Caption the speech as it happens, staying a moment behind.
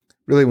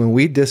Really, when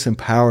we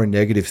disempower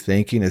negative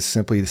thinking as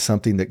simply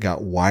something that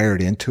got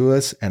wired into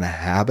us and a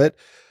habit,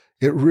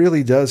 it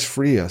really does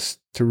free us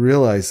to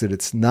realize that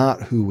it's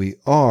not who we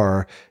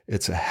are.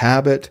 It's a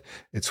habit.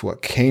 It's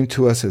what came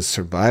to us as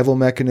survival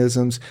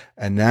mechanisms.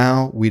 And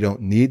now we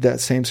don't need that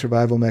same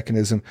survival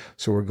mechanism.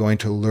 So we're going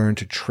to learn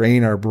to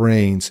train our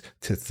brains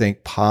to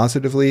think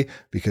positively,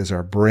 because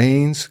our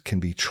brains can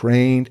be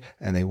trained,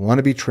 and they want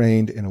to be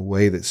trained in a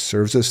way that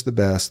serves us the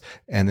best,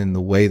 and in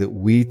the way that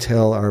we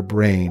tell our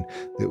brain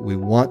that we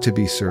want to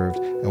be served,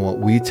 and what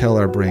we tell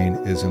our brain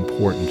is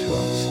important to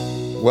us.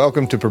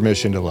 Welcome to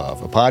Permission to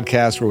Love, a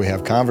podcast where we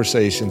have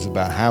conversations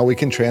about how we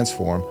can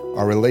transform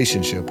our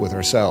relationship with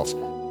ourselves.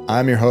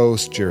 I'm your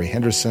host, Jerry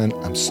Henderson.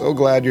 I'm so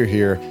glad you're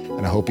here,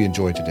 and I hope you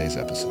enjoyed today's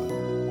episode.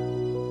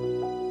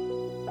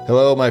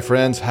 Hello, my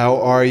friends. How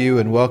are you?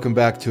 And welcome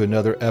back to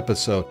another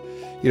episode.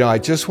 I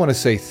just want to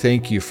say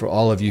thank you for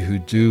all of you who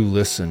do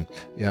listen.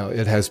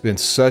 It has been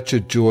such a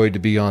joy to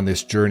be on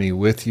this journey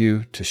with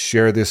you, to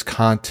share this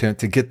content,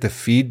 to get the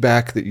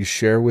feedback that you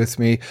share with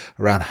me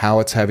around how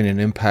it's having an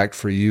impact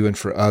for you and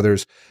for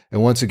others.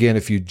 And once again,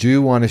 if you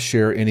do want to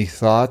share any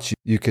thoughts,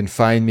 you can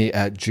find me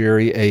at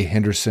Jerry A.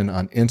 Henderson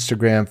on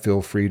Instagram.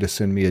 Feel free to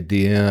send me a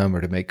DM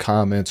or to make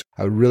comments.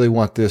 I really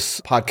want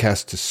this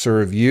podcast to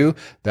serve you.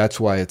 That's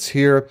why it's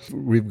here.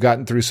 We've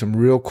gotten through some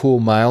real cool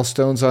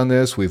milestones on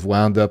this. We've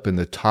wound up in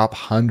the top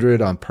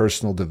 100 on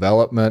personal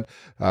development.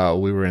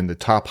 We were in the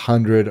top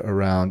 100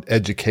 around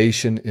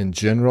education in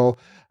general.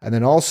 And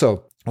then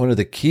also, one of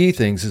the key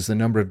things is the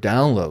number of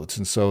downloads.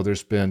 And so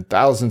there's been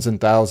thousands and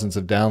thousands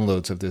of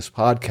downloads of this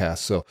podcast.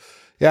 So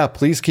yeah,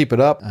 please keep it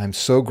up. I'm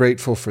so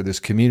grateful for this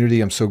community.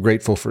 I'm so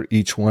grateful for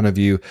each one of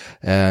you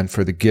and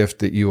for the gift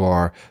that you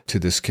are to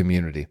this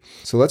community.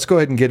 So let's go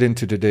ahead and get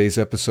into today's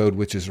episode,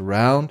 which is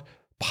around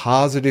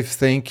positive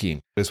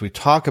thinking. As we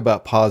talk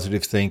about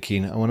positive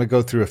thinking, I want to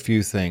go through a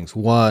few things.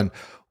 One,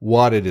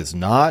 what it is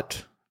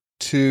not.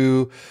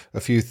 Two, a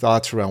few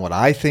thoughts around what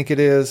I think it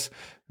is.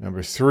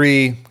 Number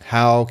three,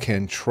 how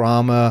can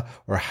trauma,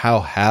 or how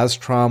has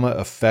trauma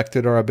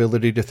affected our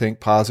ability to think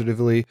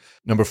positively?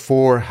 Number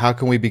four, how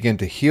can we begin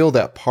to heal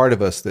that part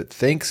of us that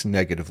thinks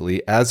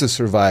negatively as a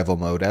survival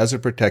mode, as a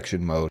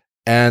protection mode,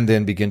 and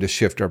then begin to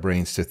shift our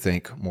brains to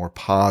think more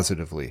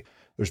positively?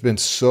 There's been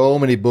so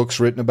many books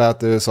written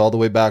about this, all the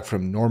way back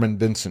from Norman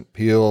Vincent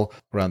Peale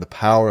around the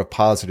power of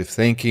positive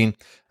thinking,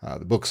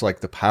 the books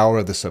like The Power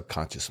of the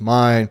Subconscious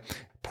Mind.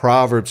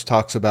 Proverbs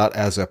talks about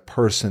as a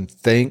person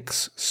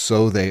thinks,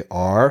 so they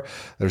are.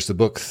 There's the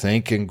book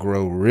Think and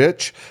Grow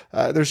Rich.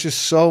 There's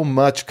just so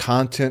much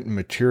content and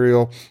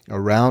material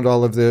around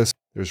all of this.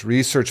 There's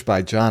research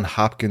by Johns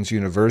Hopkins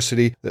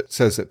University that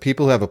says that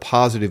people who have a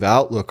positive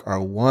outlook are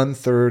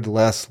 1/3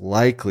 less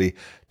likely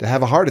to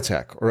have a heart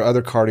attack or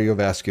other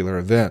cardiovascular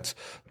events.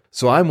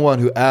 So I'm one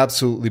who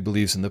absolutely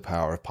believes in the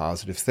power of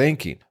positive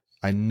thinking.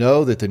 I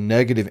know that the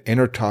negative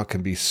inner talk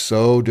can be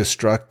so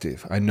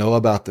destructive. I know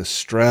about the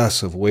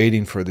stress of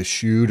waiting for the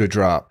shoe to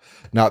drop,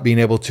 not being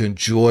able to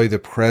enjoy the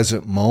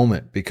present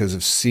moment because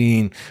of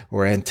seeing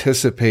or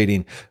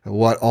anticipating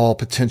what all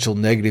potential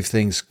negative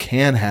things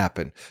can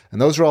happen.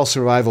 And those are all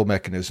survival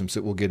mechanisms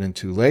that we'll get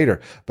into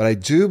later. But I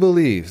do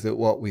believe that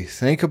what we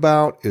think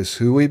about is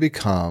who we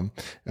become,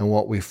 and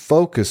what we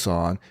focus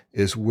on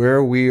is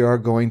where we are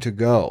going to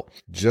go.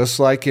 Just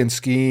like in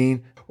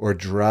skiing, or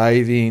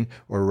driving,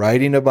 or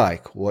riding a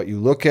bike. What you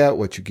look at,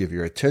 what you give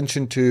your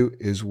attention to,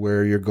 is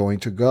where you're going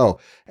to go.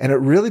 And it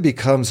really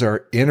becomes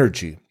our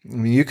energy. I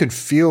mean, you can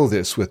feel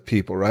this with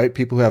people, right?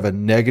 People who have a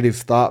negative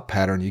thought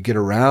pattern, you get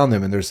around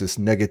them and there's this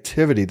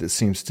negativity that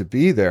seems to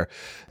be there.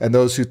 And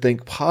those who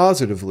think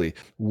positively,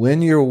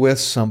 when you're with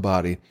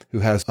somebody who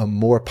has a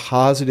more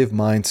positive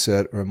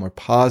mindset or a more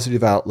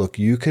positive outlook,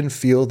 you can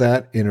feel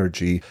that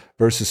energy,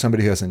 versus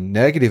somebody who has a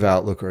negative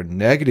outlook or a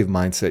negative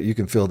mindset, you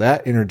can feel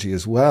that energy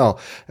as well.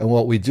 And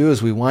what we do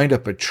is we wind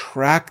up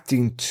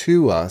attracting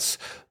to us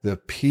the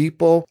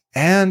people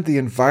and the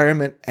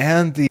environment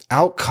and the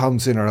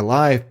outcomes in our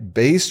life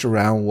based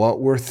around what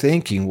we're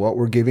thinking, what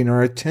we're giving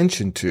our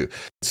attention to.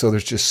 So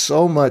there's just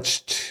so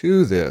much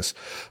to this,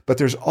 but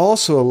there's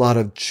also a lot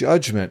of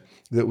judgment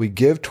that we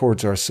give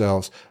towards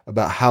ourselves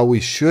about how we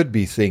should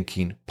be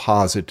thinking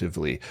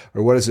positively,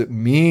 or what does it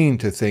mean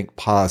to think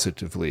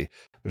positively.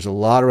 There's a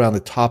lot around the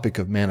topic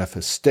of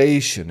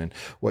manifestation, and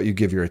what you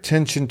give your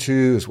attention to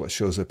is what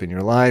shows up in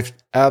your life.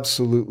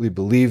 Absolutely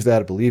believe that.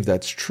 I believe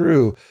that's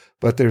true.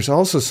 But there's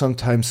also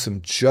sometimes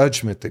some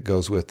judgment that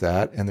goes with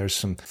that, and there's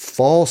some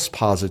false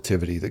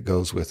positivity that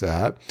goes with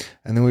that.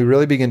 And then we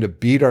really begin to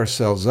beat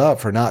ourselves up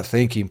for not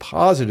thinking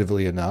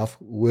positively enough,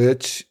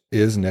 which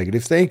is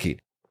negative thinking.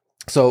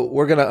 So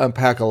we're going to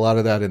unpack a lot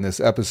of that in this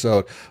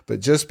episode,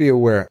 but just be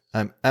aware,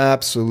 I'm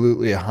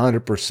absolutely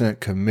 100%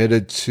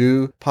 committed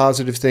to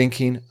positive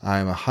thinking.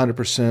 I'm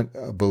 100%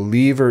 a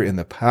believer in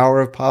the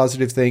power of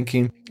positive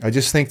thinking. I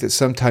just think that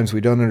sometimes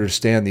we don't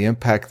understand the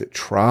impact that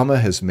trauma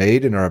has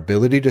made in our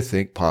ability to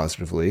think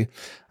positively.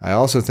 I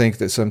also think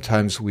that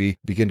sometimes we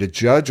begin to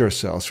judge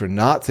ourselves for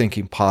not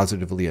thinking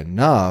positively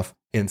enough.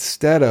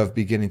 instead of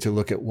beginning to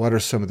look at what are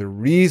some of the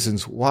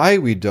reasons why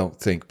we don't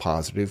think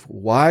positive,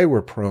 why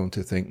we're prone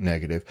to think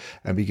negative,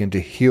 and begin to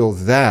heal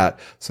that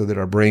so that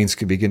our brains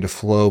can begin to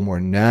flow more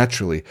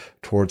naturally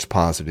towards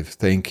positive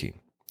thinking.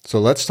 So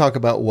let's talk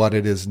about what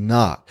it is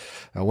not.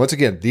 Now, once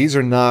again, these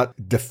are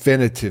not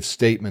definitive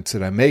statements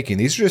that I'm making.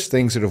 These are just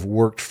things that have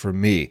worked for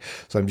me.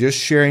 So I'm just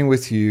sharing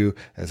with you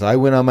as I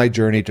went on my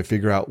journey to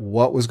figure out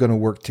what was going to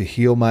work to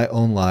heal my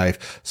own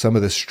life, some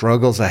of the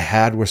struggles I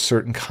had with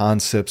certain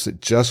concepts that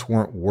just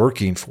weren't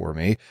working for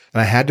me.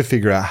 And I had to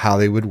figure out how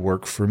they would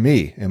work for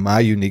me in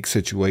my unique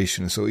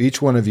situation. So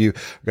each one of you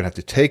are going to have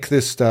to take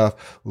this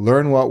stuff,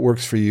 learn what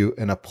works for you,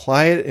 and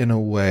apply it in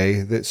a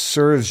way that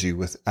serves you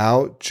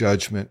without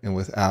judgment and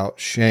without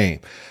shame.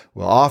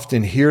 We'll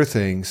often hear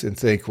things and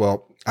think,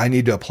 well, I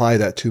need to apply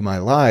that to my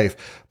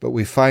life, but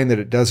we find that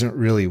it doesn't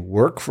really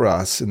work for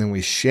us, and then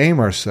we shame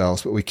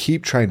ourselves, but we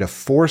keep trying to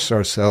force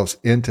ourselves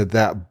into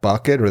that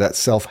bucket or that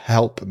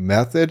self-help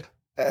method,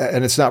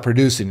 and it's not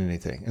producing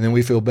anything. And then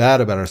we feel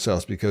bad about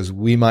ourselves because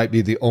we might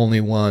be the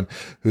only one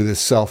who this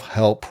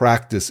self-help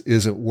practice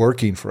isn't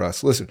working for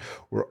us. Listen,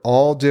 we're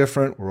all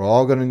different. We're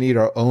all going to need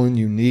our own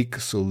unique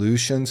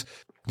solutions.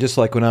 Just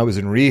like when I was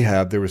in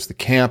rehab, there was the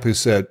camp who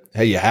said,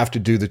 hey, you have to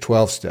do the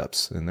 12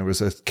 steps. And there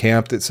was a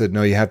camp that said,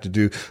 no, you have to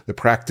do the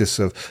practice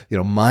of,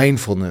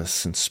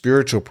 mindfulness and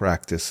spiritual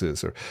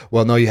practices. Or,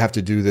 well, no, you have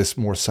to do this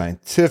more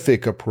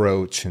scientific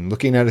approach and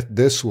looking at it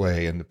this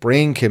way and the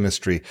brain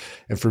chemistry.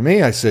 And for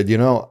me, I said,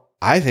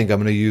 I think I'm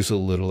going to use a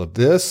little of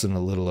this and a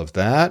little of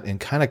that and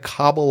kind of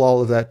cobble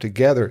all of that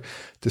together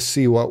to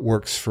see what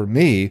works for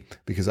me,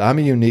 because I'm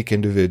a unique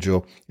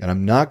individual and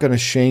I'm not going to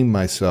shame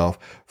myself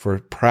for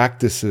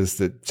practices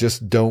that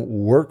just don't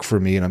work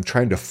for me and I'm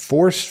trying to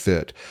force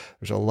fit.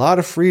 There's a lot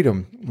of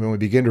freedom when we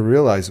begin to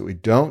realize that we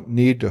don't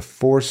need to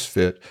force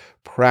fit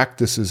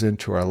practices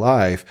into our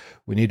life.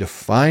 We need to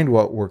find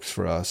what works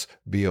for us,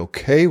 be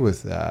okay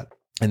with that,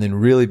 and then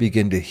really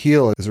begin to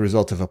heal as a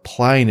result of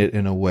applying it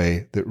in a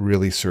way that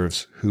really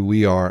serves who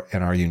we are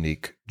and our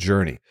unique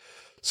journey.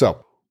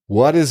 So,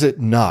 what is it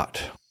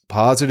not?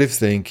 Positive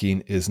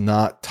thinking is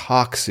not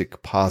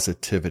toxic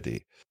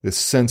positivity. This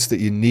sense that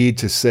you need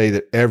to say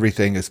that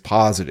everything is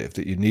positive,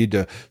 that you need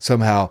to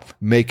somehow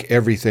make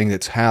everything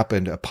that's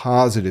happened a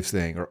positive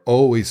thing or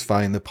always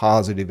find the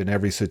positive in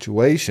every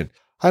situation.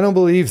 I don't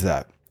believe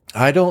that.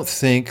 I don't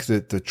think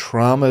that the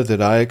trauma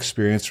that I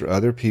experienced or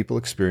other people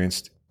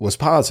experienced was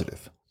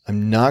positive.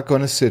 I'm not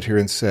going to sit here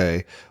and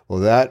say, well,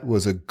 that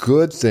was a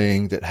good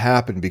thing that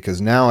happened because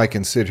now I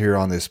can sit here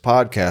on this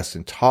podcast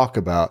and talk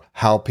about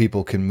how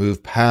people can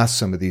move past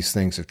some of these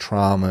things of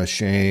trauma,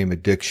 shame,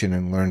 addiction,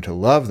 and learn to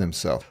love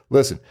themselves.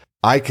 Listen,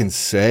 I can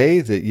say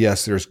that,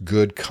 yes, there's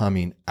good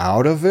coming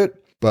out of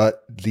it,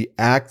 but the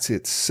acts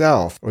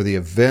itself or the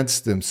events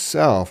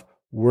themselves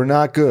were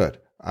not good.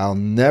 I'll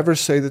never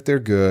say that they're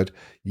good.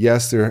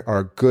 Yes, there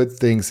are good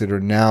things that are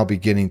now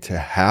beginning to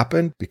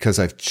happen because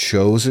I've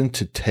chosen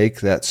to take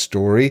that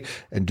story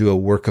and do a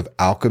work of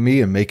alchemy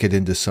and make it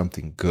into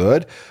something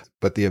good.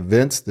 But the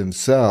events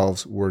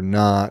themselves were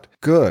not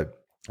good.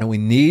 And we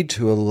need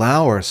to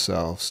allow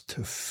ourselves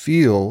to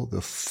feel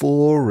the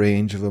full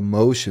range of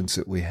emotions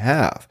that we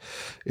have.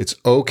 It's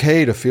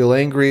okay to feel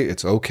angry.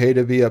 It's okay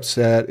to be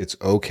upset. It's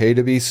okay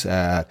to be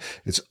sad.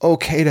 It's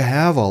okay to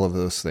have all of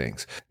those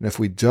things. And if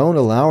we don't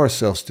allow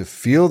ourselves to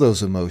feel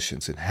those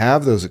emotions and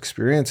have those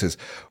experiences,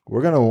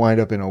 we're going to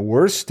wind up in a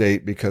worse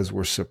state because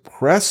we're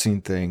suppressing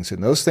things.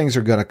 And those things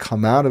are going to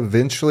come out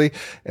eventually.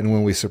 And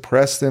when we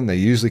suppress them, they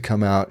usually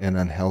come out in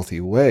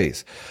unhealthy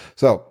ways.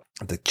 So,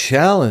 the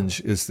challenge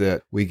is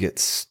that we get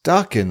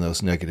stuck in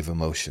those negative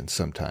emotions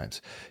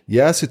sometimes.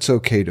 Yes, it's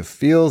okay to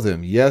feel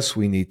them. Yes,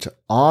 we need to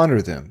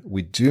honor them.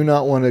 We do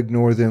not want to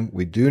ignore them.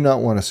 We do not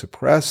want to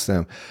suppress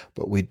them,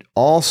 but we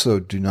also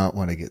do not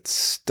want to get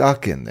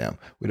stuck in them.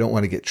 We don't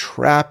want to get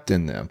trapped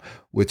in them,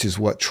 which is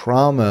what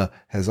trauma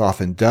has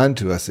often done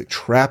to us. It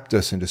trapped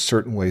us into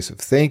certain ways of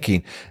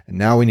thinking. And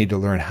now we need to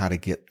learn how to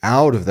get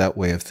out of that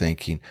way of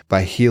thinking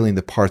by healing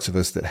the parts of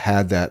us that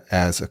had that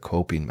as a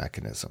coping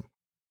mechanism.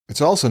 It's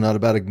also not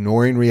about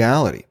ignoring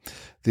reality.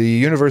 The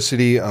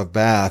University of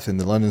Bath and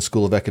the London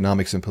School of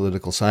Economics and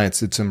Political Science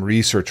did some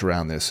research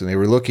around this, and they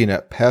were looking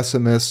at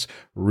pessimists,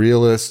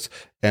 realists,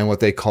 and what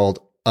they called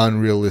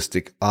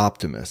unrealistic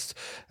optimists.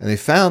 And they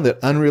found that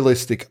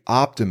unrealistic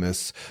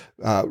optimists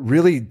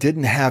really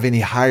didn't have any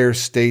higher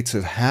states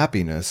of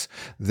happiness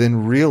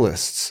than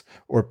realists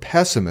or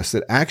pessimists,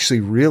 that actually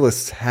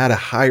realists had a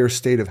higher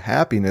state of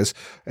happiness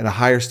and a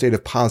higher state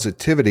of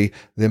positivity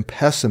than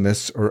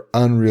pessimists or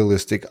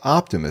unrealistic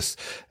optimists.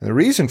 And the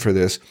reason for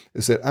this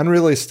is that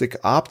unrealistic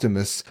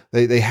optimists,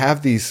 they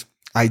have these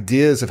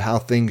ideas of how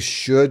things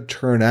should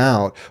turn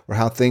out or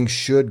how things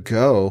should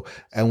go.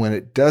 And when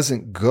it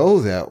doesn't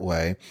go that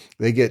way,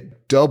 they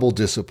get double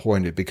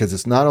disappointed because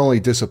it's not only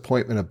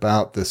disappointment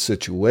about the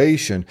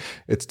situation,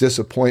 it's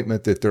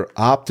disappointment that their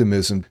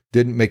optimism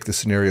didn't make the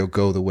scenario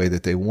go the way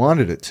that they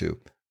wanted it to.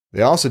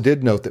 They also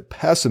did note that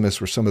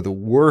pessimists were some of the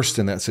worst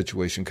in that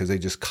situation because they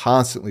just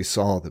constantly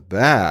saw the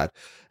bad.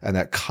 And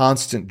that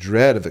constant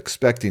dread of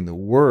expecting the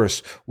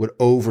worst would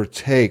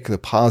overtake the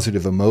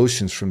positive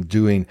emotions from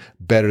doing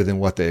better than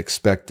what they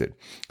expected.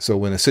 So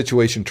when a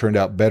situation turned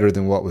out better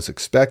than what was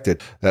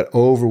expected, that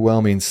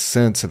overwhelming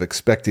sense of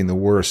expecting the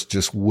worst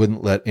just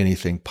wouldn't let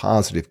anything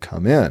positive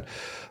come in.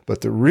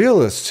 But the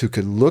realists who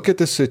could look at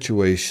the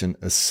situation,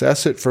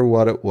 assess it for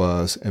what it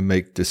was, and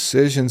make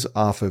decisions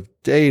off of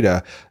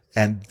data,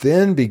 and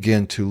then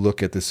begin to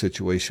look at the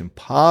situation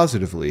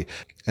positively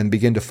and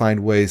begin to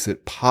find ways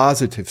that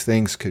positive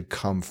things could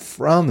come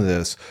from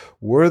this,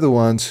 were the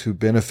ones who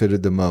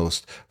benefited the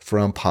most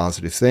from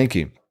positive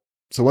thinking.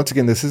 So once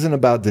again, this isn't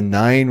about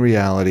denying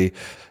reality.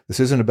 This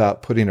isn't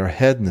about putting our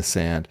head in the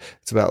sand.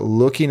 It's about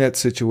looking at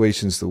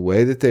situations the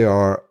way that they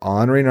are,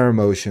 honoring our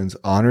emotions,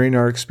 honoring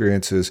our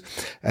experiences,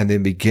 and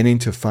then beginning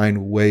to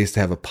find ways to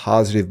have a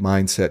positive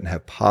mindset and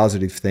have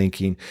positive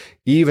thinking,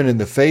 even in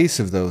the face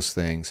of those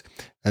things,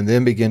 and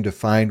then begin to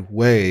find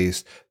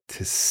ways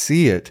to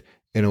see it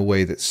in a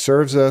way that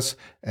serves us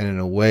and in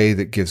a way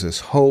that gives us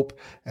hope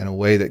and a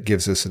way that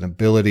gives us an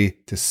ability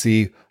to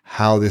see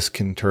how this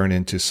can turn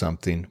into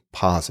something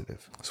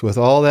positive. So with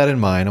all that in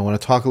mind, I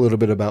want to talk a little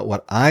bit about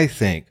what I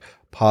think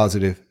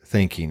positive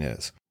thinking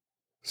is.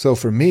 So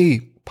for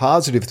me,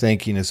 positive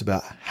thinking is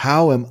about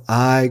how am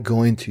I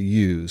going to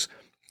use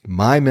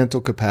my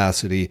mental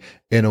capacity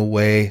in a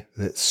way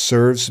that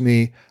serves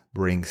me,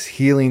 brings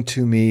healing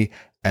to me,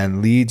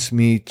 and leads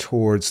me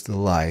towards the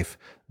life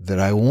that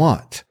I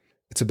want.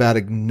 It's about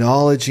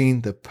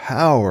acknowledging the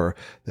power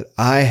that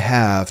I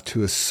have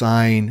to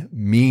assign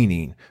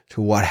meaning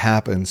to what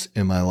happens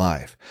in my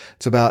life.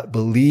 It's about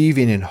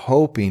believing and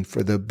hoping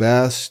for the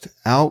best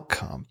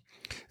outcome.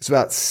 It's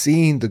about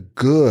seeing the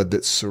good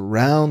that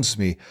surrounds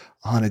me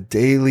on a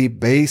daily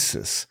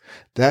basis.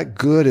 That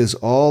good is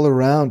all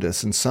around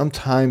us. And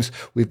sometimes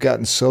we've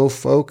gotten so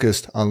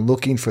focused on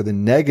looking for the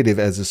negative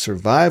as a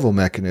survival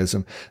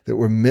mechanism that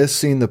we're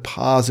missing the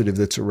positive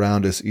that's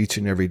around us each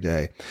and every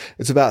day.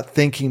 It's about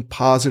thinking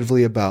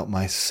positively about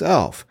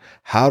myself.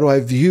 How do I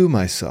view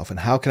myself? And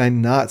how can I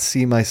not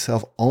see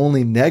myself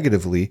only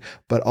negatively,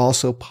 but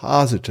also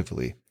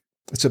positively?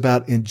 It's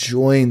about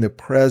enjoying the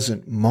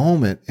present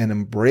moment and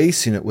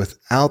embracing it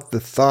without the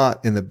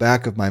thought in the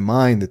back of my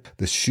mind that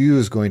the shoe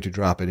is going to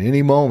drop at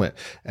any moment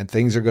and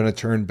things are going to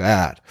turn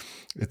bad.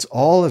 It's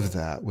all of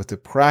that with the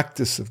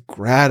practice of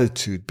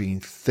gratitude,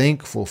 being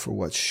thankful for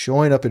what's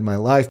showing up in my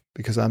life,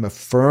 because I'm a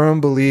firm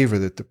believer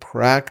that the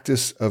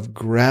practice of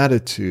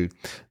gratitude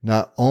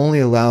not only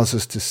allows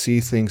us to see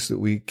things that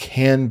we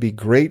can be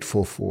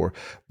grateful for,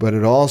 but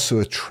it also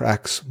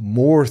attracts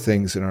more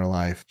things in our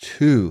life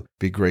to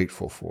be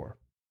grateful for.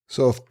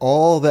 So if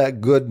all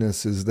that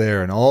goodness is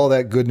there and all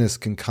that goodness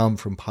can come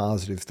from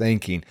positive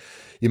thinking,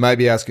 you might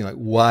be asking, like,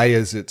 why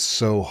is it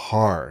so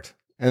hard?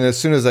 And as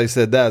soon as I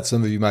said that,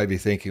 some of you might be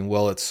thinking,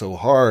 well, it's so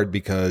hard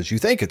because you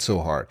think it's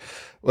so hard.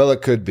 Well,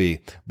 it could be.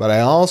 But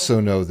I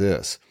also know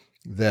this,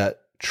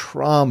 that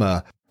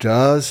trauma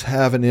does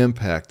have an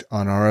impact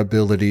on our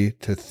ability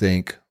to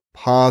think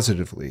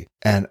positively.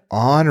 And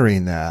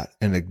honoring that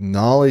and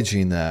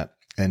acknowledging that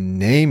and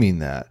naming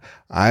that,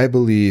 I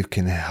believe,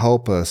 can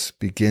help us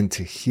begin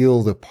to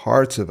heal the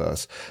parts of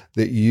us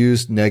that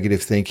use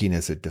negative thinking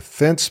as a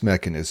defense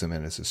mechanism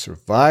and as a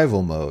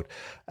survival mode,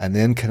 and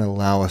then can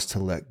allow us to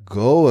let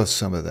go of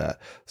some of that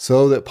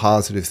so that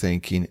positive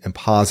thinking and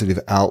positive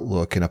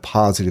outlook and a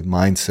positive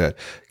mindset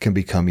can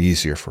become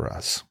easier for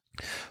us.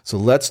 So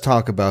let's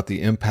talk about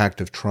the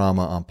impact of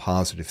trauma on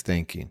positive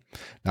thinking.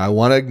 Now, I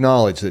want to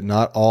acknowledge that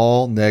not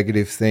all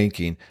negative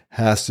thinking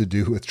has to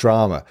do with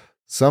trauma.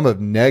 Some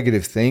of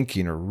negative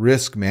thinking or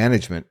risk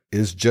management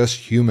is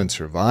just human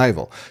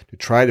survival, to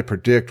try to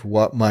predict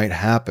what might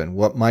happen,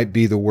 what might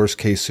be the worst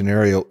case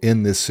scenario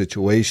in this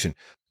situation,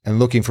 and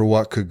looking for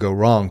what could go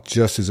wrong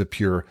just as a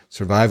pure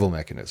survival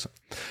mechanism.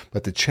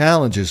 But the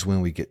challenge is when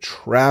we get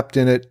trapped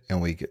in it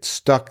and we get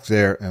stuck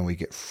there and we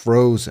get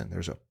frozen.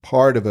 There's a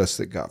part of us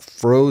that got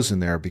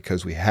frozen there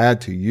because we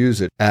had to use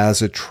it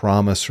as a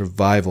trauma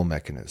survival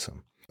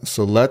mechanism.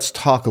 So let's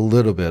talk a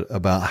little bit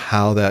about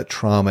how that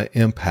trauma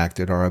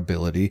impacted our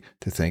ability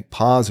to think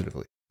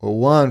positively. Well,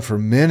 one, for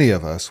many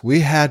of us, we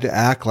had to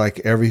act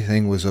like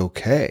everything was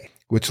okay,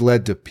 which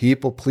led to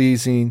people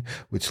pleasing,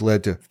 which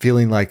led to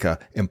feeling like an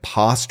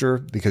imposter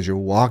because you're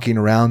walking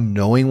around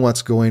knowing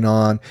what's going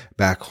on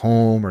back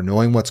home or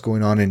knowing what's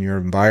going on in your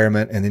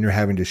environment, and then you're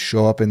having to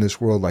show up in this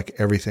world like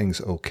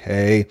everything's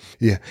okay.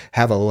 You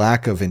have a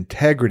lack of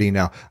integrity.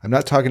 Now, I'm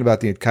not talking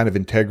about the kind of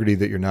integrity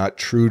that you're not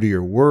true to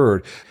your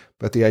word,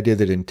 but the idea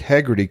that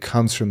integrity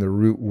comes from the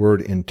root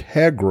word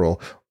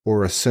integral,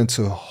 or a sense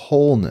of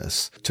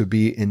wholeness, to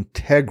be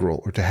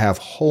integral or to have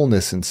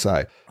wholeness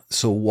inside.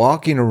 So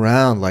walking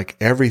around like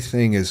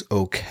everything is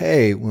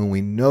okay when we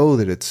know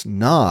that it's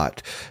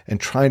not, and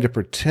trying to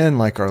pretend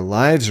like our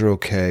lives are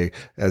okay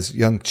as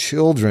young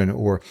children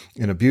or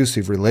in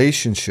abusive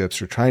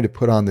relationships, or trying to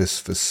put on this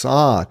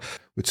facade,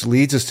 which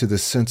leads us to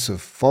this sense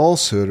of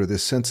falsehood or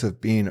this sense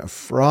of being a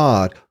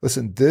fraud.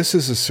 Listen, this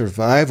is a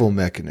survival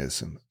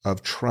mechanism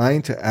of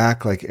trying to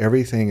act like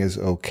everything is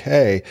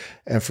okay.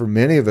 And for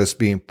many of us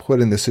being put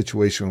in the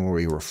situation where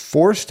we were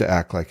forced to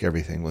act like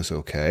everything was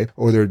okay,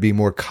 or there'd be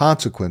more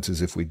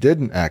consequences if we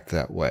didn't act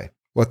that way.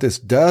 What this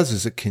does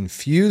is it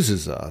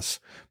confuses us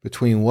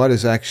between what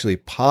is actually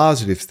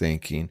positive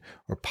thinking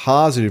or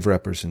positive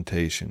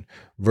representation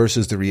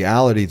versus the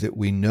reality that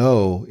we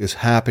know is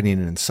happening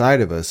inside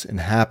of us and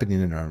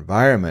happening in our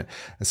environment.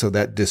 And so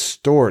that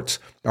distorts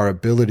our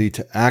ability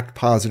to act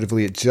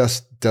positively. It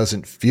just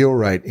doesn't feel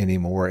right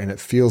anymore, and it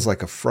feels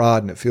like a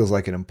fraud and it feels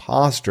like an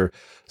imposter.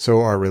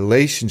 So our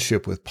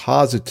relationship with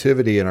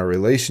positivity and our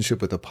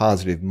relationship with a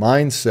positive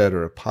mindset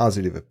or a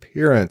positive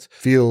appearance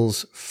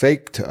feels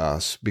fake to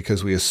us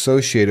because we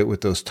associate it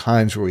with those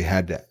times where we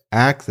had to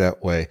act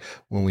that way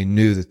when we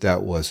knew that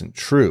that wasn't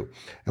true.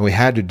 And we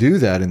had to do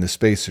that in the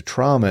space of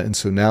trauma. And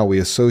so now we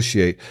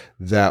associate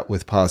that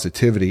with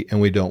positivity,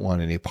 and we don't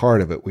want any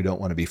part of it. We don't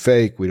want to be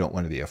fake. We don't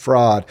want to be a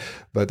fraud.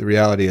 But the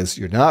reality is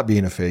you're not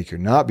being a fake. You're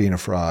not being a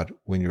fraud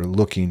when you're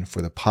looking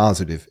for the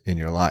positive in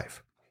your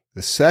life.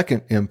 The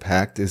second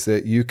impact is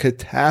that you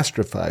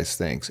catastrophize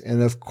things.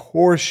 And of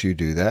course you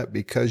do that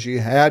because you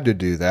had to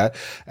do that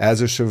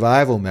as a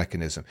survival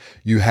mechanism.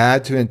 You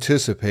had to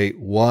anticipate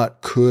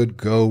what could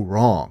go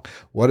wrong.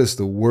 What is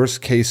the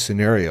worst case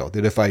scenario?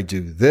 That if I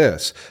do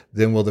this,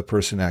 then will the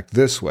person act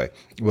this way?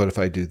 What if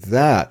I do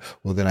that?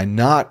 Will then I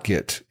not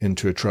get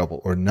into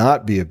trouble or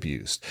not be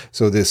abused?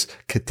 So this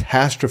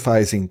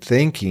catastrophizing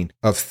thinking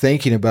of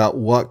thinking about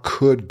what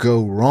could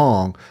go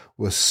wrong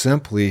was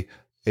simply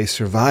a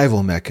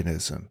survival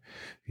mechanism.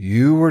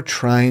 You were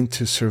trying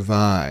to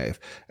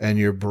survive, and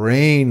your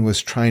brain was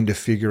trying to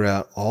figure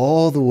out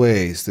all the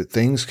ways that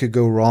things could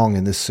go wrong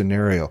in this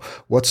scenario.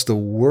 What's the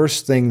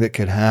worst thing that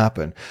could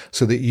happen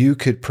so that you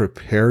could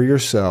prepare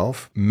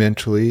yourself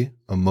mentally,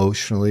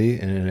 emotionally,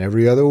 and in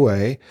every other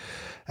way,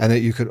 and that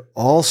you could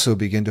also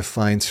begin to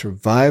find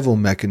survival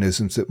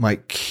mechanisms that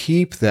might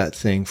keep that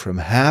thing from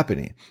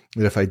happening.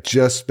 That if I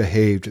just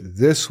behaved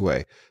this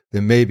way,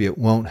 then maybe it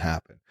won't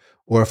happen.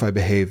 Or if I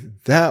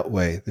behave that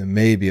way, then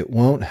maybe it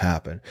won't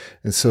happen.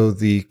 And so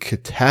the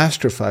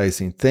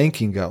catastrophizing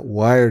thinking got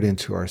wired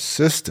into our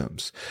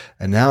systems.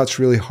 And now it's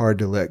really hard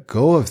to let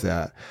go of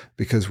that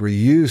because we're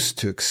used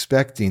to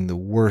expecting the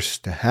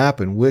worst to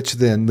happen, which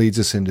then leads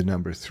us into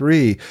number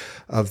 3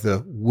 of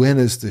the when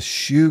is the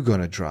shoe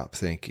going to drop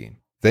thinking.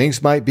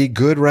 Things might be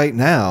good right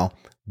now,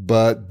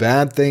 but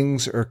bad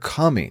things are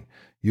coming.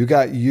 You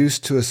got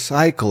used to a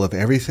cycle of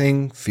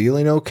everything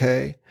feeling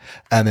okay,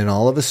 and then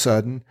all of a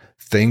sudden,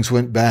 things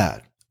went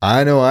bad.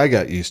 I know I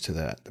got used to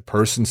that. The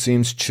person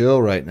seems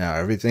chill right now.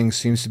 Everything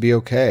seems to be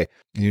okay.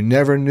 You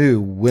never knew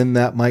when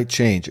that might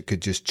change. It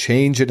could just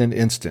change in an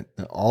instant.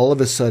 And all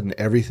of a sudden,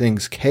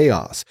 everything's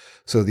chaos.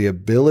 So the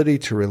ability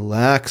to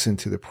relax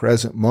into the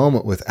present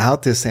moment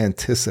without this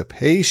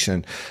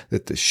anticipation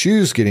that the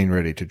shoe's getting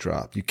ready to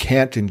drop. You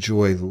can't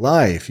enjoy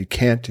life. You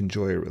can't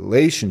enjoy a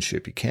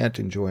relationship. You can't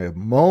enjoy a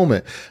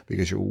moment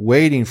because you're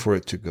waiting for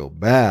it to go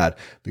bad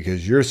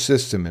because your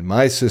system and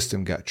my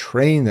system got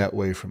trained that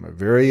way from a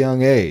very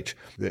young age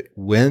that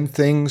when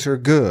things are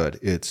good,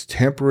 it's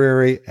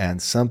temporary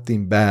and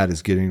something bad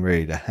is getting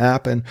ready to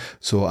happen.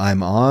 So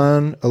I'm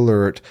on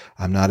alert.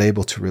 I'm not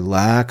able to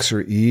relax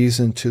or ease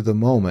into the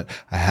moment.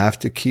 I have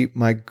to keep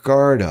my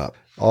guard up.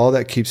 All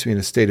that keeps me in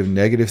a state of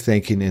negative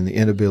thinking and the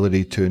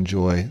inability to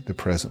enjoy the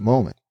present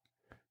moment.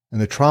 And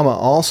the trauma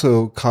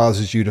also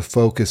causes you to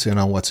focus in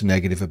on what's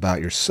negative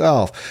about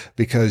yourself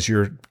because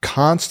you're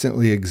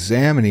constantly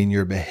examining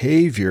your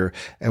behavior.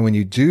 And when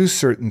you do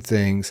certain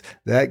things,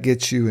 that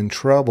gets you in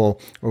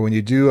trouble. Or when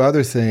you do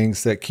other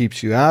things, that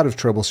keeps you out of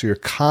trouble. So you're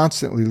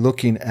constantly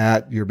looking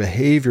at your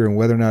behavior and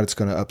whether or not it's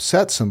going to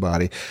upset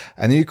somebody.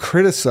 And then you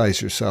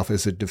criticize yourself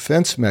as a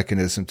defense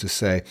mechanism to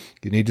say,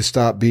 you need to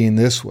stop being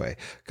this way.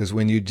 Because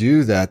when you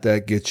do that,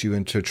 that gets you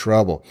into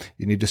trouble.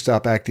 You need to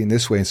stop acting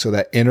this way. And so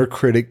that inner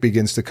critic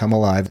begins to come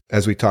alive,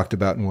 as we talked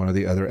about in one of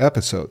the other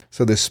episodes.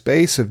 So the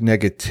space of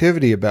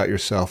negativity about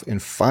yourself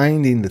and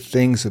finding the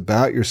things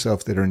about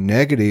yourself that are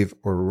negative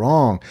or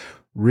wrong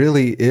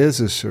really is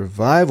a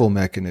survival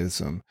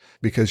mechanism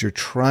because you're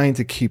trying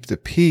to keep the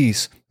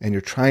peace and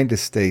you're trying to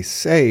stay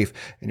safe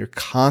and you're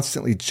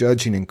constantly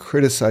judging and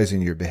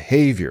criticizing your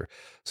behavior.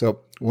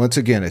 So once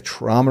again, a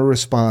trauma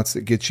response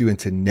that gets you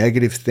into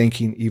negative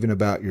thinking even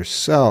about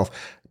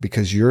yourself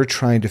because you're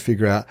trying to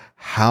figure out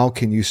how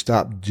can you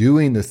stop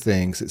doing the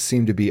things that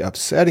seem to be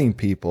upsetting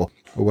people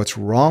or what's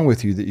wrong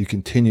with you that you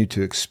continue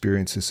to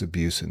experience this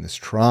abuse and this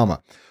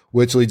trauma.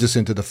 Which leads us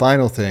into the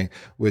final thing,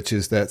 which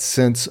is that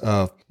sense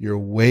of you're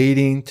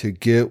waiting to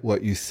get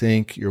what you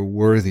think you're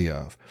worthy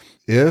of.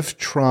 If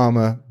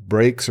trauma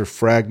breaks or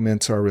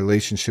fragments our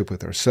relationship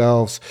with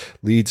ourselves,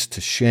 leads to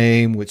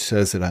shame, which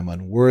says that I'm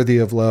unworthy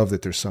of love,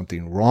 that there's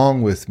something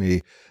wrong with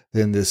me,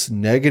 then this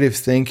negative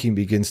thinking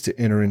begins to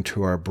enter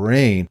into our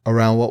brain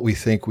around what we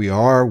think we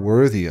are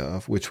worthy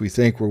of, which we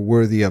think we're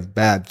worthy of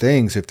bad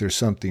things if there's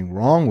something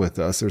wrong with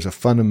us. There's a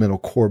fundamental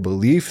core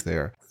belief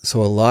there.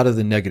 So a lot of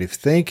the negative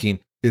thinking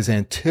is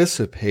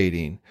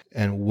anticipating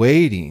and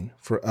waiting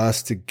for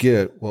us to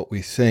get what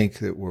we think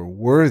that we're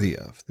worthy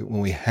of. That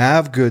when we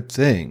have good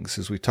things,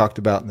 as we talked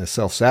about in the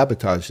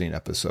self-sabotaging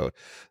episode,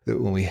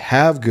 that when we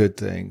have good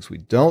things, we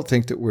don't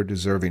think that we're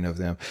deserving of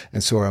them.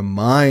 And so our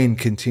mind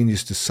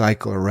continues to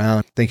cycle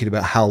around thinking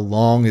about how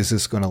long is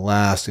this going to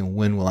last and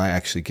when will I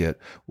actually get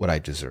what I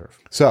deserve.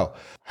 So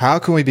how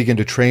can we begin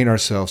to train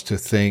ourselves to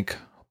think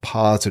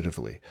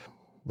positively?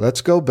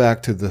 Let's go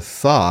back to the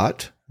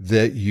thought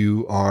that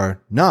you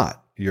are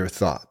not your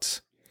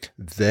thoughts.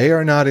 They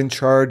are not in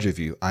charge of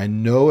you. I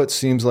know it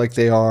seems like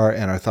they are,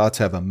 and our thoughts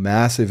have a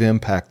massive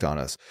impact on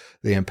us.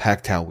 They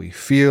impact how we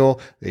feel.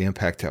 They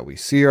impact how we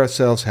see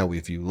ourselves, how we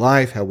view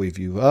life, how we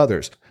view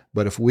others.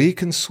 But if we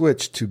can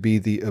switch to be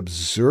the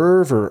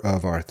observer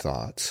of our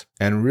thoughts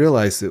and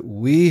realize that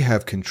we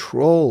have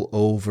control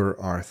over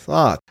our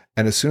thoughts.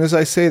 And as soon as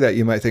I say that,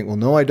 you might think, well,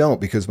 no, I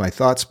don't, because my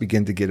thoughts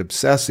begin to get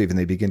obsessive and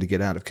they begin to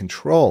get out of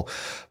control.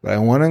 But I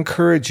want to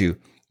encourage you,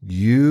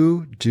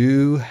 you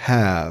do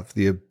have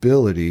the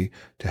ability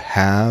to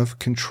have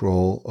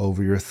control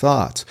over your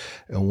thoughts.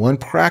 And one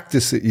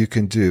practice that you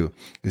can do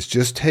is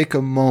just take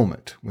a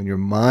moment when your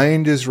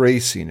mind is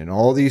racing and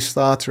all these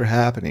thoughts are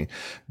happening.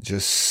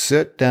 Just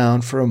sit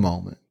down for a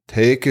moment,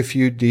 take a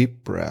few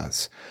deep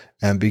breaths,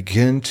 and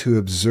begin to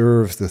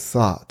observe the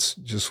thoughts.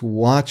 Just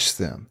watch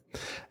them.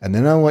 And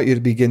then I want you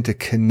to begin to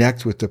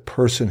connect with the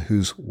person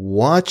who's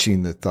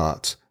watching the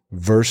thoughts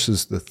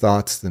versus the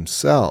thoughts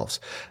themselves.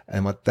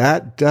 And what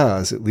that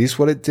does, at least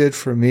what it did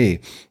for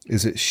me,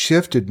 is it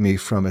shifted me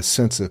from a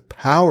sense of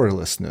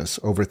powerlessness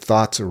over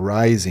thoughts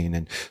arising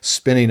and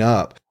spinning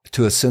up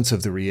to a sense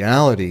of the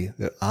reality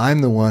that I'm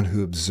the one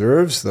who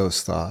observes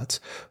those thoughts,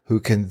 who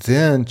can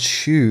then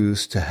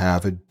choose to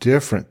have a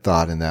different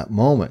thought in that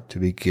moment to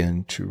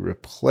begin to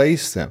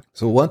replace them.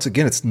 So once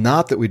again, it's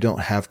not that we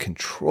don't have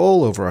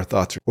control over our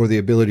thoughts or the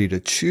ability to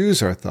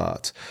choose our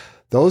thoughts.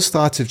 Those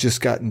thoughts have just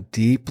gotten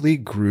deeply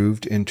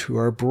grooved into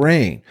our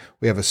brain.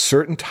 We have a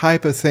certain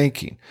type of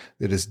thinking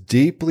that is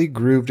deeply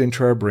grooved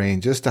into our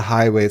brain, just a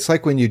highway. It's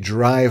like when you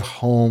drive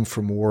home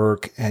from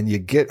work and you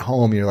get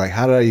home, you're like,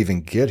 how did I even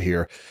get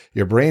here?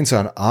 Your brain's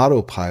on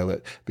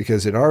autopilot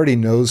because it already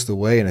knows the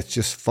way and it's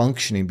just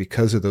functioning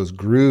because of those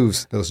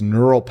grooves, those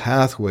neural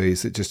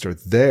pathways that just are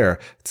there.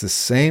 It's the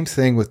same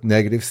thing with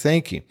negative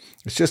thinking.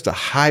 It's just a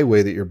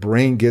highway that your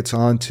brain gets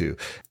onto.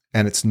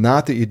 And it's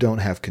not that you don't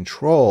have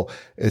control.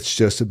 It's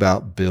just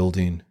about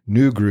building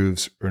new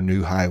grooves or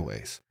new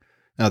highways.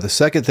 Now, the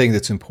second thing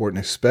that's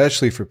important,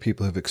 especially for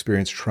people who've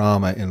experienced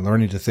trauma in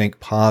learning to think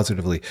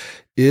positively,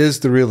 is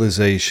the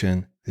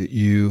realization that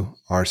you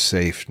are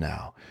safe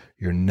now.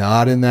 You're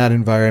not in that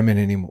environment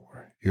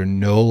anymore. You're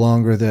no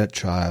longer that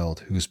child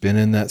who's been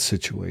in that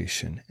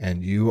situation,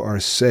 and you are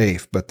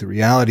safe. But the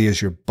reality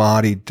is your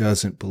body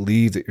doesn't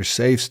believe that you're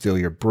safe still.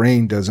 Your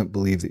brain doesn't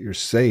believe that you're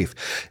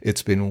safe.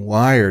 It's been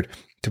wired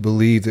to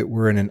believe that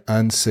we're in an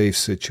unsafe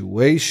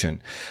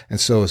situation. And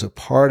so as a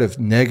part of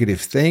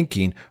negative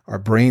thinking, our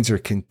brains are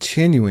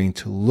continuing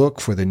to look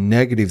for the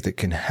negative that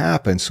can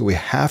happen. So we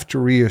have to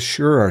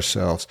reassure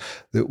ourselves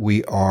that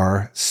we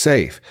are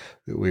safe,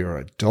 that we are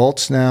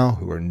adults now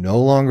who are no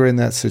longer in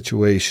that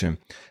situation.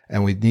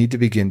 And we need to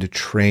begin to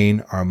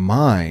train our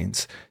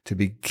minds to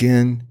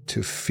begin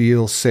to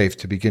feel safe,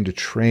 to begin to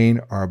train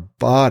our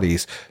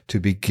bodies to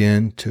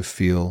begin to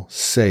feel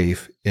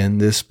safe in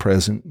this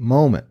present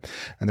moment.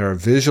 And there are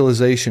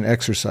visualization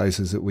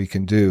exercises that we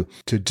can do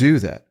to do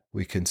that.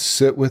 We can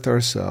sit with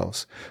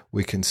ourselves.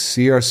 We can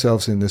see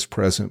ourselves in this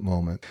present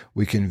moment.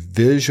 We can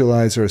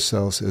visualize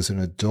ourselves as an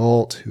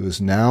adult who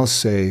is now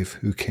safe,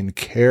 who can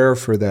care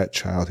for that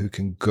child, who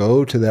can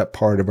go to that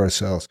part of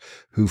ourselves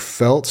who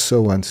felt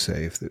so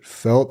unsafe, that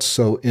felt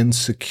so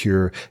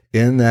insecure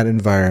in that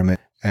environment,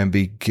 and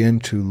begin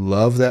to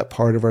love that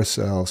part of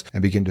ourselves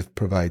and begin to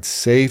provide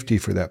safety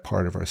for that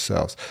part of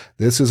ourselves.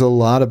 This is a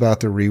lot about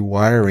the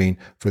rewiring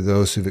for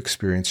those who've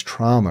experienced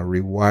trauma,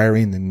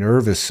 rewiring the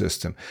nervous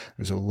system.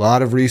 There's a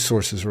lot of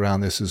resources around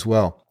this as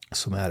well.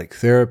 Somatic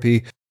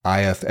therapy,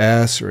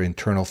 IFS or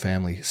internal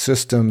family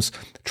systems,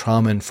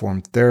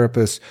 trauma-informed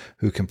therapists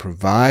who can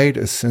provide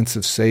a sense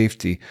of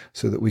safety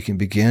so that we can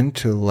begin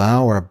to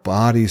allow our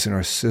bodies and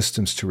our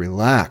systems to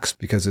relax.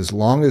 Because as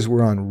long as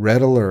we're on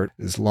red alert,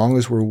 as long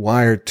as we're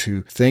wired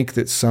to think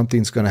that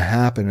something's going to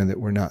happen and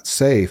that we're not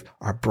safe,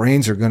 our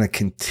brains are going to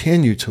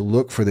continue to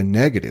look for the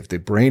negative. The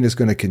brain is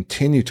going to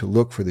continue to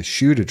look for the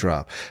shoe to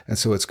drop. And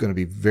so it's going to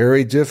be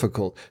very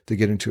difficult to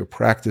get into a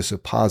practice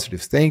of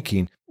positive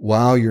thinking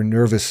while your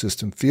nervous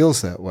system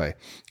feels that way.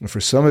 And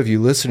for some of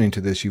you listening to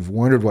this, you've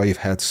wondered why you've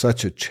had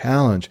such a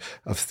challenge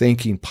of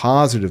thinking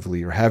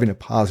positively or having a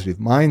positive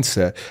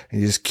mindset, and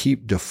you just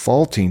keep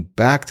defaulting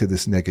back to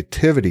this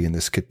negativity and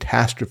this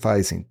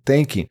catastrophizing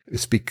thinking.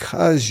 It's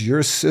because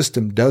your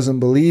system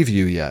doesn't believe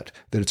you yet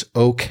that it's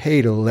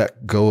okay to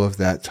let go of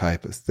that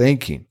type of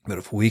thinking. But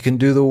if we can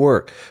do the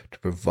work to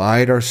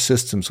provide our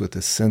systems with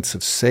a sense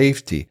of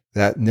safety,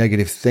 that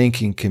negative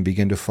thinking can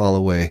begin to fall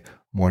away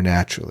more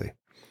naturally.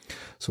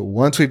 So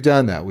once we've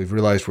done that, we've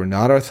realized we're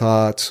not our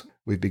thoughts,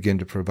 We begin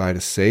to provide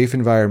a safe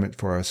environment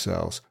for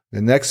ourselves.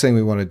 The next thing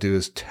we want to do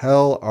is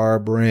tell our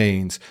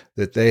brains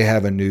that they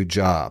have a new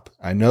job.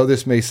 I know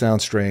this may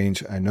sound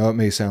strange. I know it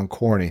may sound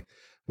corny,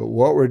 but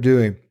what we're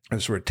doing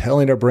is we're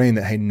telling our brain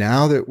that, hey,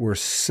 now that we're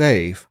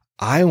safe,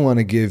 I want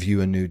to give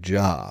you a new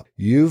job.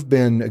 You've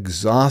been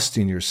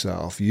exhausting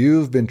yourself.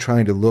 You've been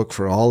trying to look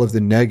for all of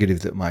the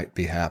negative that might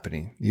be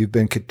happening. You've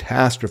been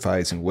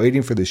catastrophizing,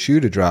 waiting for the shoe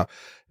to drop.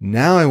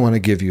 Now I want to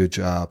give you a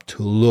job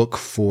to look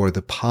for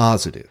the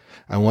positive.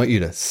 I want you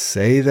to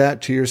say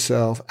that to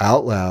yourself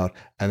out loud,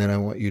 and then I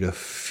want you to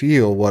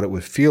feel what it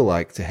would feel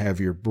like to have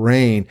your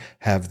brain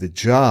have the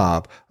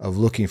job of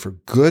looking for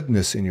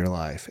goodness in your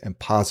life and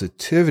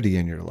positivity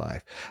in your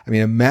life. I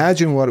mean,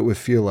 imagine what it would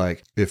feel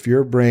like if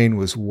your brain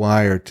was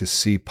wired to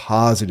see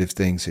positive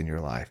things in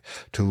your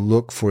life, to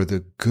look for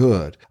the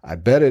good. I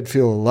bet it'd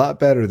feel a lot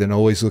better than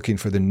always looking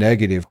for the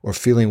negative or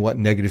feeling what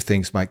negative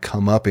things might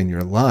come up in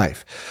your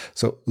life.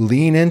 So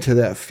lean into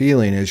that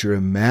feeling as you're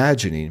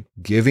imagining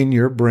giving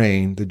your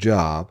brain the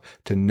job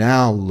to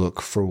now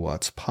look for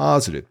what's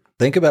positive.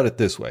 Think about it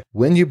this way.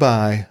 When you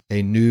buy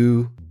a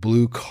new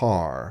blue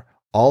car,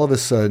 all of a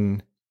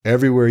sudden,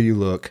 everywhere you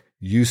look,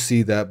 you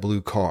see that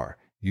blue car.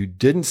 You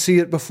didn't see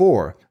it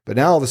before, but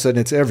now all of a sudden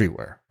it's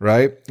everywhere,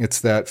 right?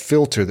 It's that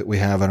filter that we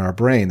have in our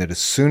brain that as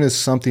soon as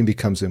something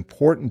becomes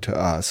important to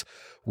us,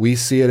 we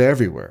see it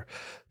everywhere.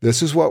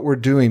 This is what we're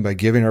doing by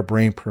giving our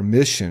brain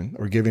permission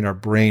or giving our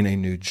brain a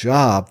new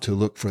job to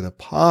look for the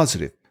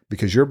positive,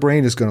 because your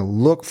brain is going to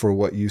look for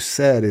what you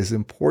said is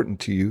important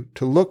to you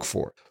to look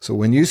for. So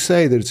when you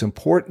say that it's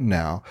important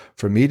now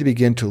for me to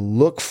begin to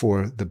look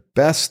for the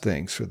best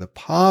things, for the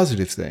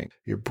positive thing,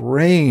 your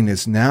brain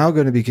is now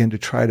going to begin to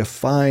try to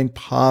find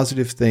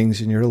positive things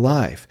in your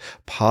life,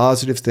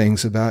 positive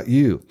things about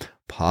you,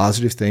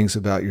 positive things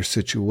about your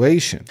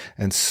situation.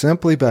 And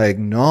simply by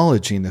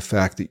acknowledging the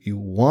fact that you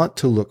want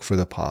to look for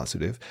the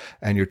positive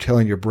and you're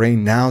telling your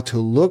brain now to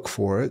look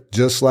for it,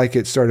 just like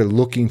it started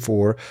looking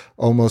for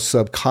almost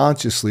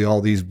subconsciously all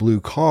these blue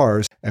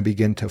cars and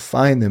begin to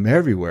find them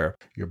everywhere,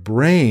 your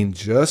brain,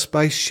 just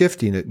by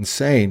shifting it and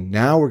saying,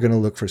 now we're going to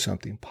look for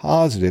something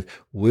positive,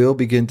 will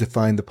begin to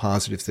find the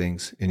positive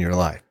things in your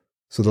life.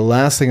 So the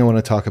last thing I want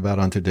to talk about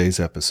on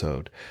today's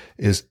episode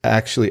is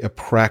actually a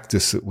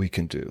practice that we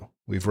can do.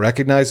 We've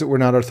recognized that we're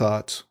not our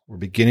thoughts. We're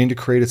beginning to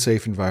create a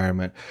safe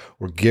environment.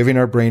 We're giving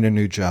our brain a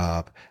new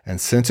job.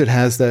 And since it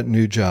has that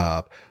new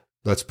job,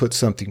 let's put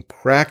something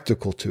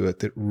practical to it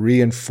that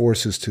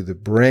reinforces to the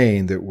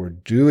brain that we're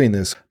doing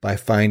this by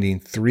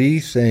finding 3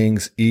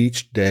 things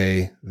each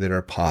day that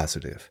are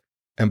positive.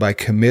 And by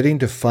committing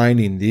to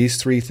finding these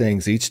 3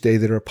 things each day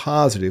that are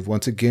positive,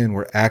 once again,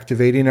 we're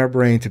activating our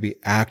brain to be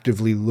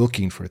actively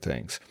looking for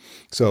things.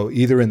 So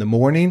either in the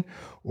morning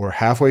or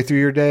halfway through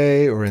your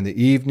day or in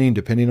the evening,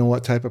 depending on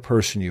what type of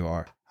person you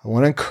are, I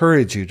want to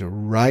encourage you to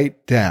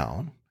write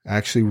them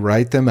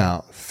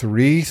out,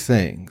 3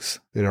 things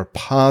that are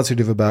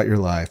positive about your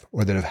life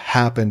or that have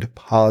happened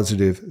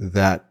positive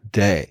that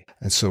day.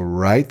 And so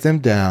write them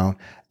down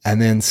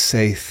and then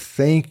say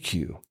thank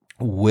you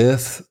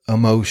with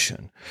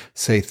emotion.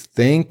 Say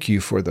thank you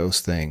for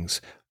those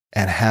things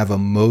and have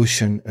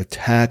emotion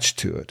attached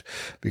to it.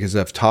 Because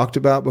I've talked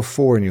about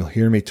before, and you'll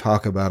hear me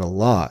talk about a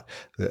lot,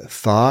 that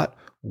thought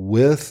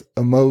with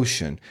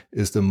emotion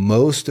is the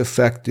most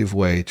effective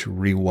way to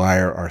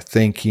rewire our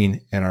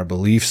thinking and our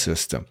belief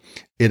system.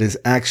 It is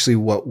actually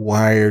what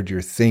wired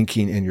your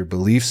thinking and your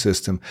belief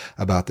system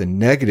about the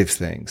negative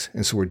things.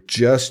 And so we're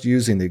just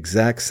using the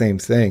exact same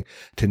thing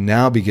to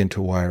now begin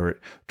to wire it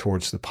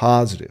towards the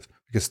positive.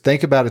 Because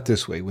think about it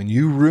this way. When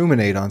you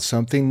ruminate on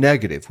something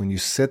negative, when you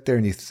sit there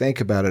and you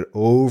think about it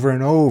over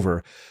and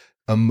over,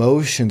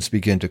 emotions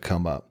begin to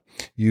come up.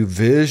 You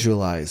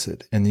visualize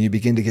it, and then you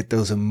begin to get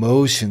those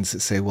emotions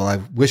that say, well, I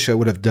wish I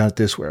would have done it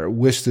this way, or I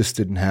wish this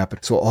didn't happen.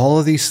 So all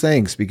of these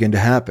things begin to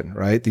happen,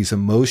 right? These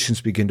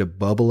emotions begin to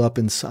bubble up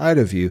inside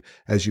of you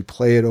as you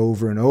play it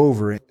over and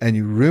over and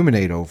you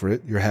ruminate over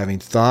it. You're having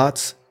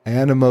thoughts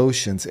and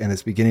emotions, and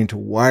it's beginning to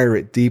wire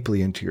it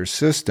deeply into your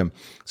system.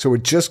 So we're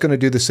just going to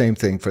do the same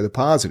thing for the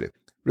positive.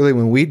 Really,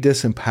 when we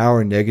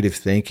disempower negative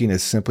thinking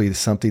as simply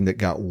something that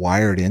got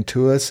wired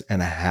into us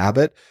and a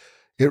habit,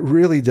 it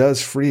really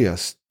does free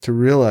us to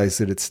realize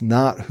that it's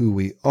not who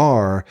we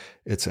are.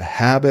 It's a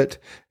habit.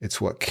 It's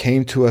what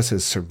came to us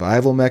as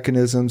survival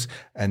mechanisms.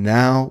 And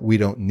now we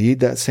don't need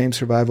that same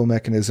survival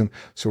mechanism.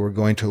 So we're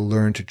going to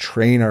learn to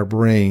train our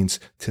brains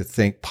to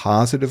think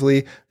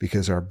positively,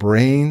 because our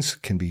brains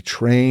can be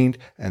trained,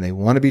 and they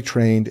want to be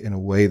trained in a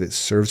way that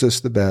serves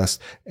us the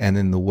best, and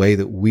in the way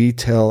that we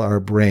tell our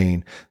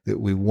brain that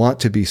we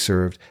want to be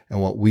served, and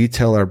what we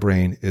tell our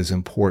brain is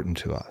important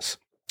to us.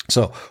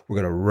 So we're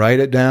going to write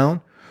it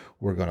down.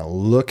 We're going to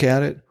look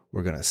at it.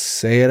 We're going to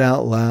say it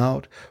out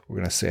loud. We're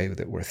going to say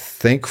that we're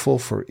thankful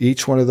for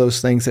each one of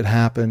those things that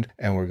happened.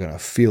 And we're going to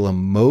feel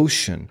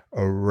emotion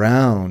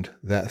around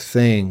that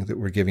thing that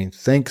we're giving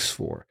thanks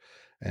for.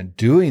 And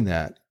doing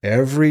that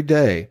every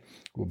day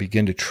will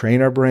begin to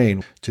train our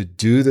brain to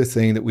do the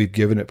thing that we've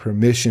given it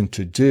permission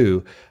to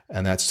do.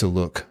 And that's to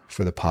look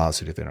for the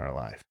positive in our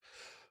life.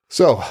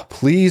 So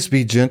please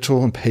be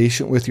gentle and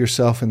patient with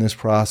yourself in this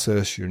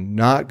process. You're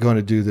not going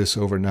to do this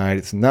overnight.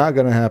 It's not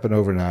going to happen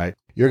overnight.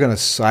 You're going to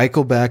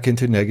cycle back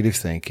into negative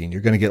thinking.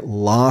 You're going to get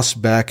lost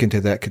back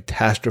into that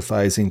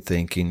catastrophizing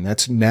thinking.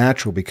 That's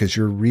natural because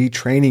you're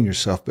retraining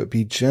yourself, but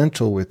be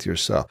gentle with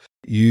yourself.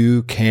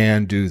 You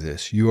can do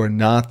this. You are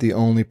not the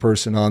only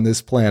person on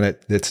this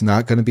planet that's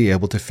not going to be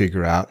able to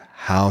figure out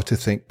how to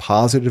think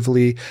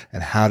positively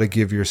and how to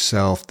give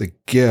yourself the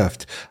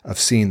gift of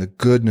seeing the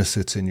goodness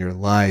that's in your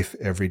life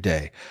every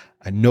day.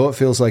 I know it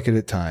feels like it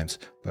at times,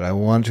 but I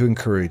want to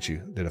encourage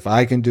you that if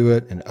I can do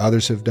it and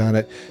others have done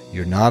it,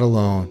 you're not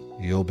alone.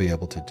 You'll be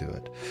able to do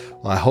it.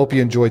 Well, I hope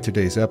you enjoyed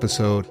today's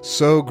episode.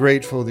 So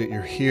grateful that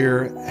you're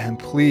here. And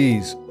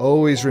please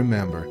always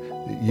remember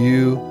that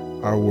you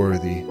are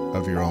worthy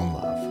of your own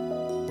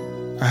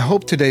love. I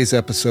hope today's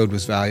episode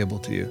was valuable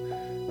to you,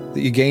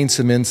 that you gained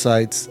some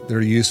insights that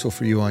are useful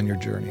for you on your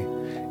journey.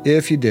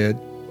 If you did,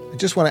 I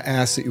just want to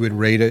ask that you would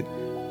rate it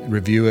and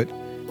review it,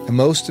 and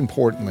most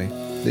importantly,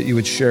 that you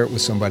would share it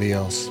with somebody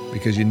else,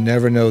 because you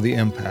never know the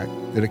impact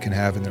that it can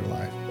have in their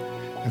life.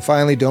 And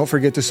finally, don't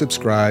forget to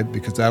subscribe,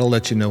 because that'll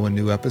let you know when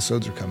new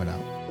episodes are coming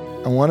out.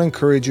 I want to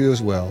encourage you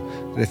as well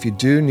that if you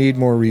do need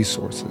more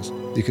resources,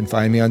 you can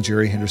find me on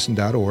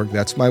jerryhenderson.org.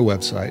 That's my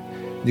website.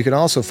 You can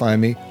also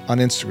find me on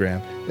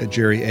Instagram at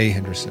Jerry A.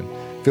 Henderson.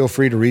 Feel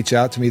free to reach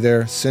out to me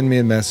there. Send me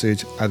a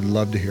message. I'd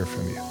love to hear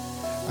from you.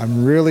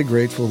 I'm really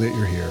grateful that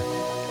you're here.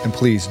 And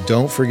please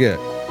don't forget,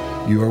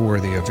 you are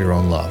worthy of your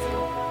own love.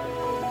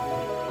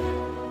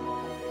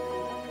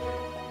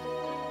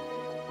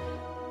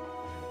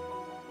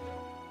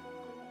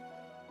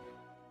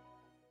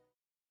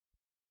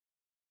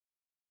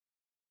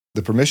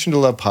 The Permission to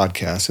Love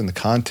podcast and the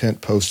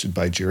content posted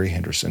by Jerry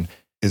Henderson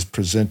is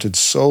presented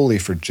solely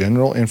for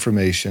general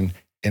information,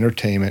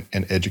 entertainment,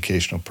 and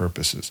educational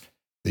purposes.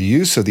 The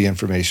use of the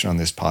information on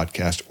this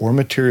podcast or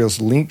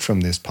materials linked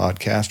from this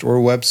podcast or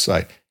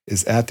website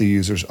is at the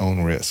user's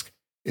own risk.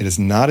 It is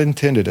not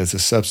intended as a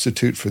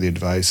substitute for the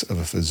advice of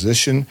a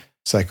physician,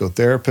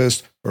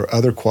 psychotherapist, or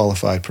other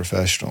qualified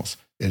professionals.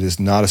 It is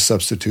not a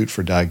substitute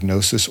for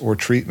diagnosis or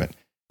treatment.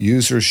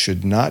 Users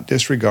should not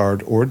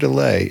disregard or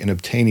delay in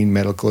obtaining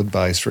medical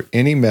advice for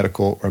any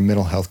medical or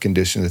mental health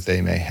condition that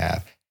they may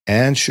have,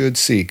 and should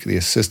seek the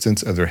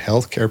assistance of their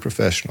healthcare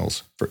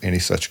professionals for any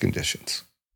such conditions.